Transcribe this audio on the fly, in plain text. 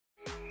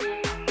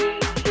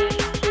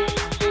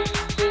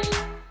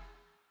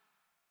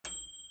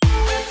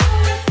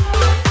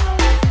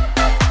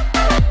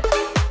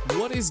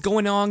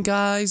going on,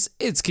 guys?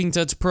 It's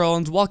KingTutsPro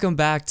and welcome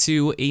back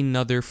to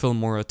another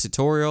Filmora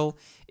tutorial.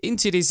 In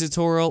today's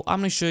tutorial, I'm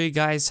going to show you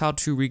guys how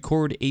to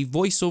record a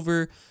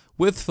voiceover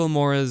with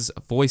Filmora's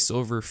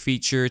voiceover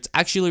feature. It's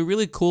actually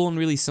really cool and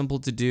really simple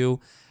to do,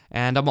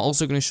 and I'm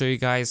also going to show you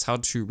guys how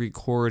to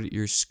record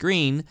your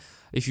screen.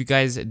 If you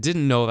guys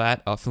didn't know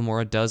that,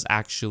 Filmora does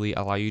actually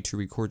allow you to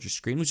record your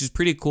screen, which is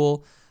pretty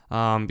cool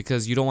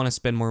because you don't want to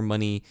spend more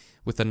money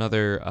with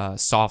another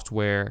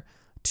software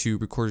to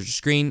record your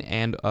screen,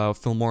 and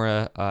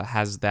Filmora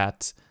has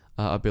that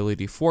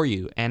ability for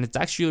you, and it's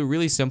actually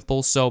really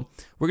simple. So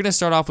we're gonna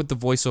start off with the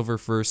voiceover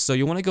first. So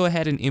you want to go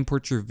ahead and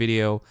import your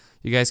video.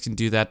 You guys can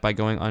do that by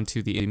going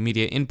onto the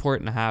media import,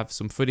 and I have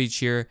some footage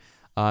here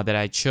that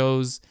I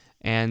chose,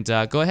 and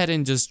go ahead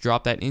and just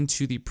drop that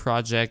into the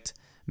project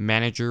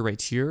manager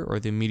right here, or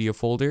the media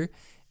folder,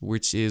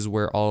 which is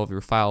where all of your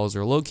files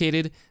are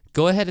located.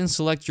 Go ahead and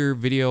select your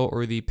video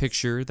or the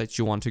picture that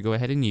you want to go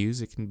ahead and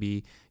use. It can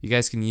be, you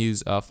guys can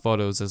use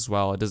photos as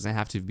well. It doesn't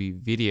have to be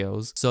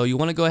videos. So you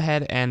want to go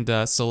ahead and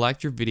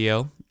select your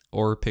video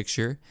or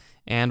picture.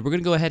 And we're going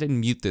to go ahead and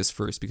mute this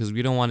first because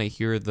we don't want to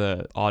hear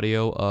the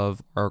audio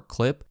of our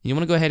clip. You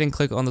want to go ahead and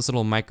click on this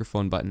little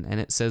microphone button, and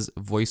it says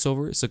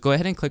voiceover. So go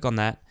ahead and click on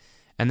that.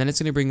 And then it's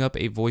going to bring up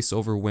a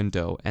voiceover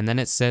window. And then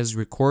it says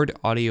record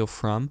audio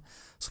from.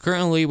 So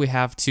currently we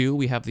have two.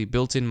 We have the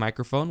built-in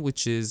microphone,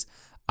 which is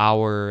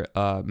our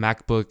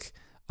MacBook,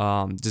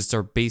 just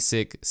our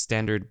basic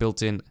standard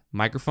built-in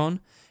microphone,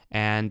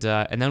 and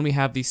then we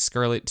have the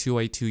Scarlett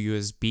 2i2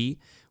 USB,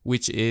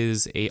 which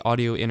is a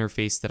audio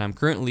interface that I'm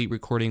currently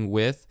recording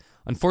with.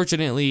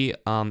 Unfortunately,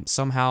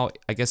 somehow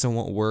I guess it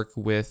won't work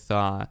with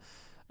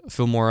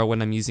Filmora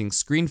when I'm using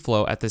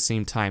ScreenFlow at the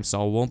same time,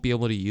 so I won't be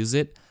able to use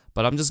it.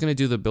 But I'm just going to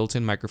do the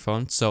built-in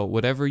microphone. So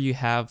whatever you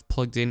have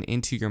plugged in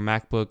into your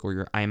MacBook or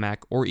your iMac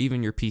or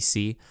even your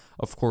PC,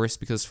 of course,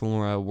 because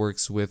Filmora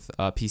works with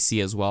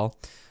PC as well,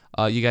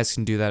 you guys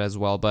can do that as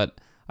well.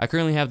 But I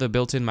currently have the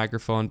built-in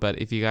microphone,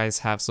 but if you guys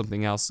have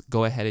something else,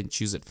 go ahead and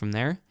choose it from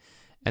there.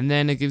 And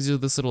then it gives you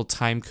this little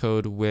time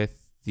code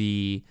with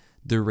the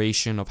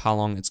duration of how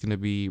long it's going to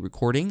be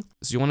recording.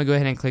 So you want to go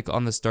ahead and click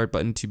on the start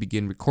button to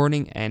begin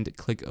recording and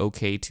click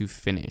OK to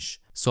finish.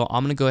 So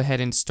I'm going to go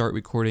ahead and start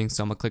recording.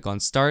 So I'm going to click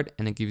on start,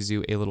 and it gives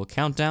you a little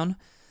countdown.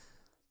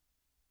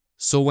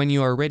 So when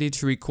you are ready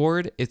to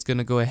record, it's going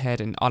to go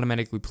ahead and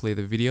automatically play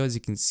the video. As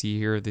you can see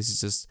here, this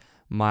is just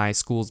my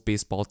school's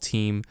baseball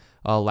team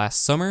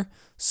last summer.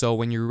 So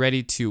when you're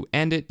ready to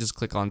end it, just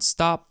click on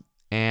stop,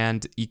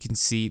 and you can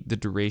see the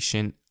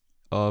duration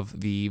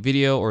of the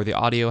video or the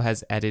audio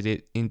has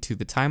edited into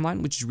the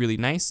timeline, which is really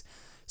nice.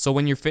 So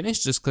when you're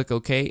finished, just click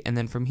OK, and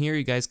then from here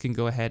you guys can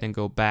go ahead and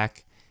go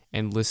back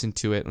and listen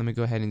to it. Let me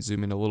go ahead and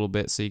zoom in a little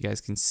bit so you guys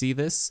can see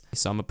this.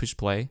 So I'm gonna push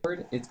play.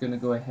 It's gonna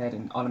go ahead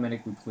and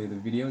automatically play the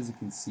video. As you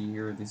can see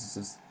here, this is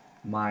just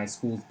my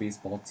school's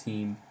baseball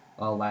team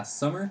last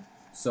summer.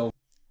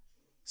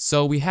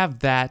 So we have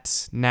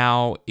that.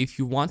 Now, if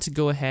you want to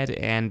go ahead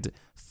and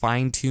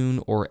fine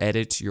tune or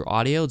edit your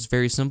audio, it's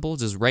very simple.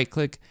 Just right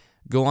click,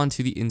 go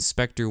onto the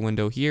inspector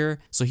window here.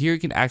 So here you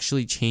can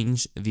actually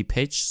change the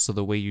pitch, so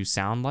the way you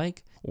sound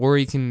like, or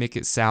you can make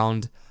it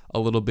sound a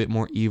little bit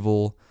more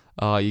evil.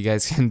 You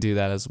guys can do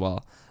that as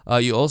well.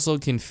 You also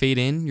can fade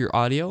in your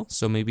audio,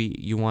 so maybe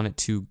you want it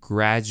to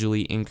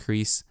gradually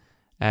increase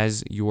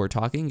as you are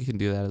talking. You can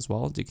do that as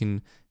well. You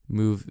can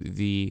move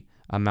the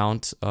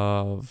amount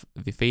of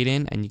the fade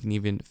in, and you can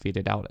even fade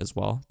it out as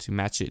well to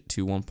match it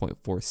to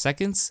 1.4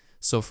 seconds.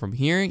 So from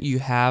here you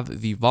have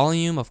the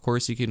volume. Of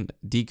course, you can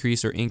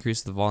decrease or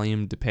increase the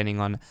volume depending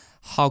on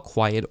how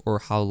quiet or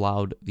how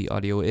loud the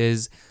audio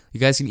is. You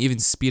guys can even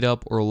speed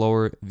up or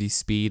lower the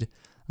speed.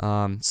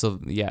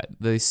 So yeah,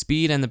 the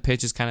speed and the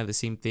pitch is kind of the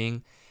same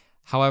thing.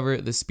 However,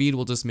 the speed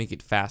will just make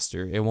it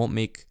faster. It won't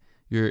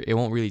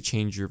really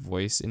change your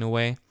voice in a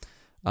way.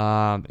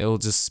 It will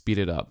just speed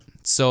it up.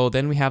 So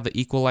then we have the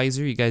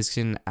equalizer. You guys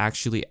can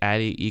actually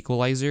add a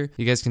equalizer.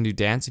 You guys can do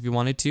dance if you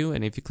wanted to,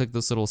 and if you click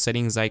this little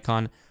settings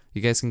icon,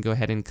 you guys can go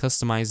ahead and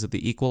customize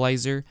the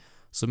equalizer.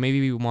 So maybe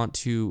we want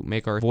to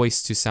make our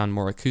voice to sound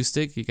more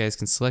acoustic. You guys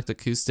can select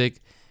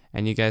acoustic,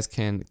 and you guys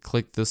can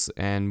click this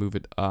and move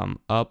it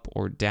up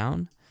or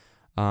down,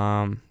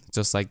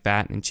 just like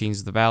that, and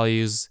change the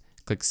values.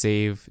 Click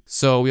save.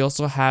 So we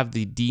also have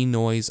the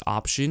denoise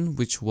option,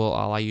 which will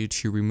allow you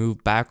to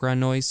remove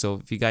background noise.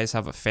 So if you guys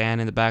have a fan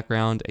in the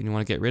background and you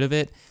want to get rid of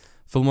it,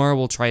 Filmora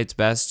will try its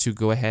best to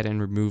go ahead and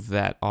remove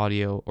that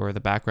audio or the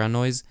background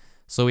noise.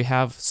 So we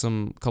have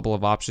couple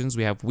of options.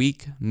 We have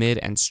weak, mid,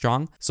 and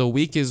strong. So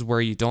weak is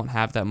where you don't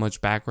have that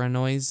much background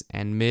noise,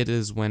 and mid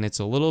is when it's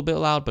a little bit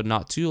loud but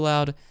not too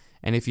loud.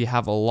 And if you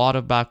have a lot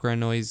of background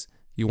noise,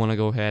 you want to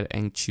go ahead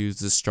and choose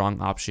the strong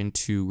option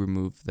to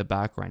remove the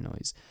background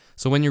noise.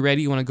 So when you're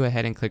ready, you want to go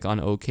ahead and click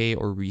on OK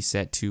or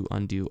reset to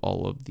undo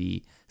all of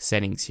the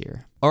settings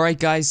here. Alright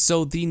guys,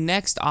 so the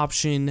next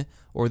option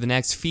or the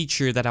next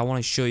feature that I want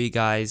to show you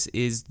guys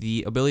is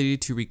the ability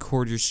to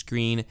record your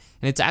screen,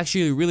 and it's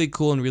actually really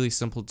cool and really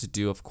simple to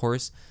do, of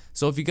course.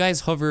 So if you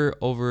guys hover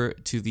over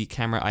to the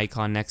camera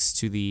icon next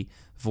to the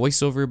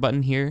voiceover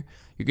button here,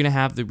 you're going to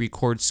have the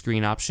record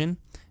screen option,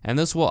 and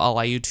this will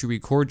allow you to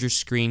record your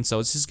screen. So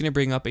it's just going to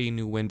bring up a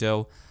new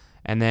window,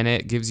 and then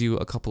it gives you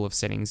a couple of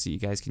settings that you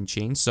guys can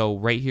change. So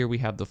right here we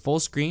have the full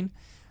screen.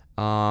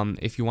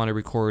 If you want to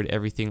record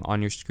everything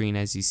on your screen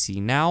as you see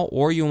now,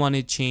 or you want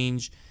to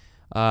change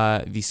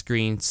the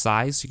screen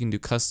size, you can do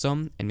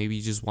custom, and maybe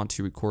you just want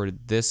to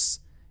record this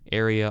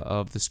area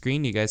of the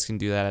screen, you guys can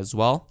do that as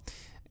well.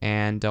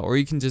 And or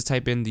you can just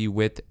type in the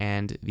width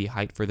and the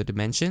height for the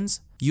dimensions.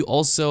 You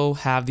also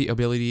have the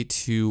ability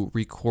to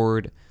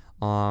record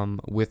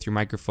with your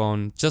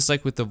microphone, just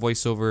like with the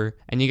voiceover,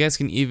 and you guys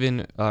can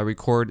even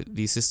record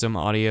the system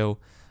audio,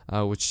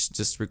 which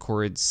just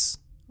records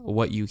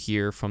what you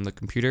hear from the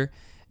computer.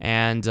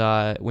 And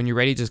when you're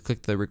ready, just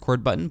click the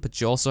record button. But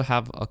you also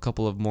have a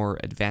couple of more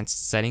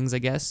advanced settings, I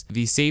guess.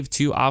 The save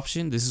to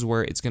option, this is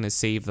where it's going to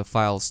save the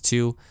files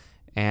to,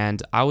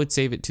 and I would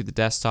save it to the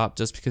desktop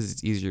just because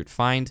it's easier to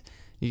find.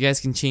 You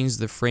guys can change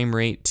the frame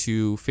rate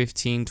to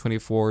 15,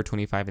 24,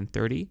 25, and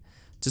 30.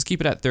 Just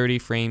keep it at 30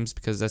 frames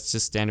because that's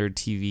just standard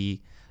TV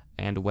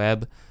and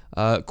web.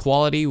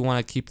 Quality, we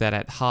want to keep that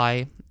at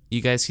high.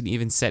 You guys can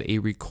even set a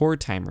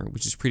record timer,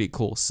 which is pretty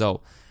cool.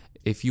 So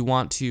if you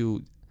want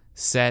to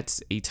set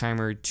a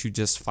timer to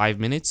just 5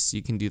 minutes,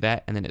 you can do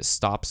that, and then it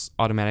stops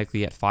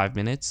automatically at 5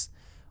 minutes.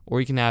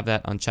 Or you can have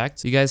that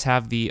unchecked. You guys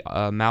have the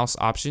mouse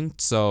option,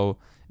 so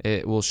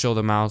it will show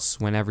the mouse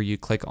whenever you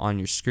click on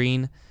your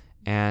screen,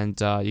 and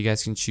you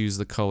guys can choose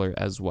the color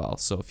as well.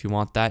 So if you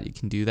want that, you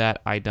can do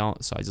that. I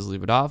don't, so I just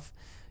leave it off.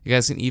 You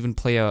guys can even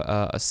play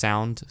a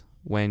sound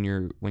when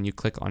you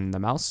click on the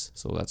mouse,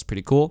 so that's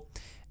pretty cool.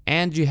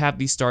 And you have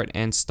the start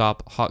and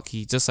stop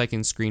hotkey, just like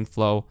in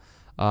ScreenFlow.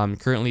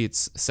 Currently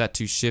it's set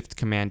to Shift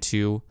Command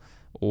 2,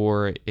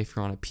 or if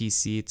you're on a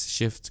PC, it's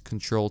Shift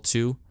Control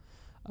 2.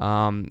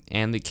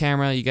 And the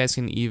camera, you guys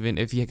can even,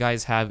 if you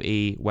guys have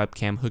a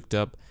webcam hooked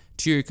up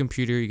to your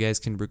computer, you guys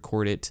can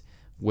record it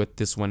with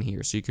this one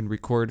here. So you can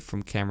record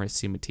from camera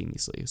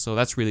simultaneously. So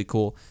that's really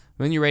cool.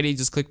 When you're ready,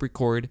 just click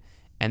record,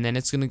 and then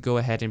it's going to go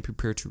ahead and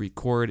prepare to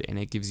record, and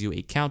it gives you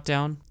a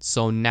countdown.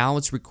 So now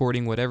it's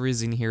recording whatever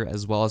is in here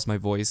as well as my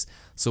voice.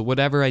 So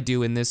whatever I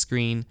do in this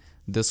screen,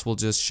 this will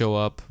just show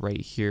up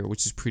right here,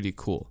 which is pretty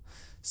cool.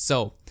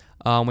 So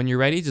when you're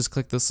ready, just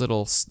click this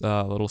little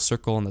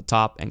circle on the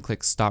top and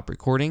click stop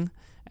recording,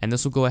 and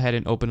this will go ahead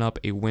and open up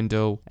a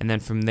window, and then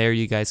from there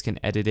you guys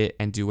can edit it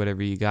and do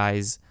whatever you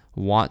guys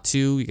want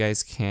to. You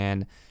guys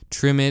can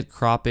trim it,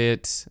 crop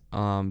it,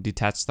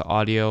 detach the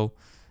audio,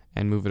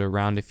 and move it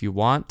around if you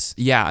want.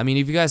 Yeah, I mean,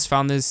 if you guys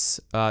found this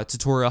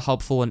tutorial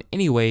helpful in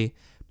any way,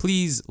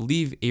 please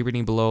leave a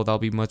rating below. That'll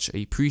be much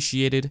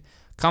appreciated.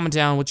 Comment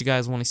down what you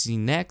guys want to see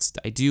next.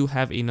 I do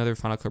have another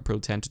Final Cut Pro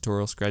 10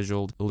 tutorial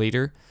scheduled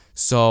later.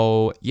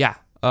 So yeah,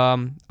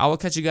 I will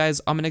catch you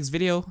guys on my next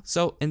video.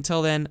 So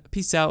until then,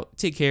 peace out,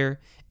 take care,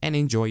 and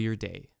enjoy your day.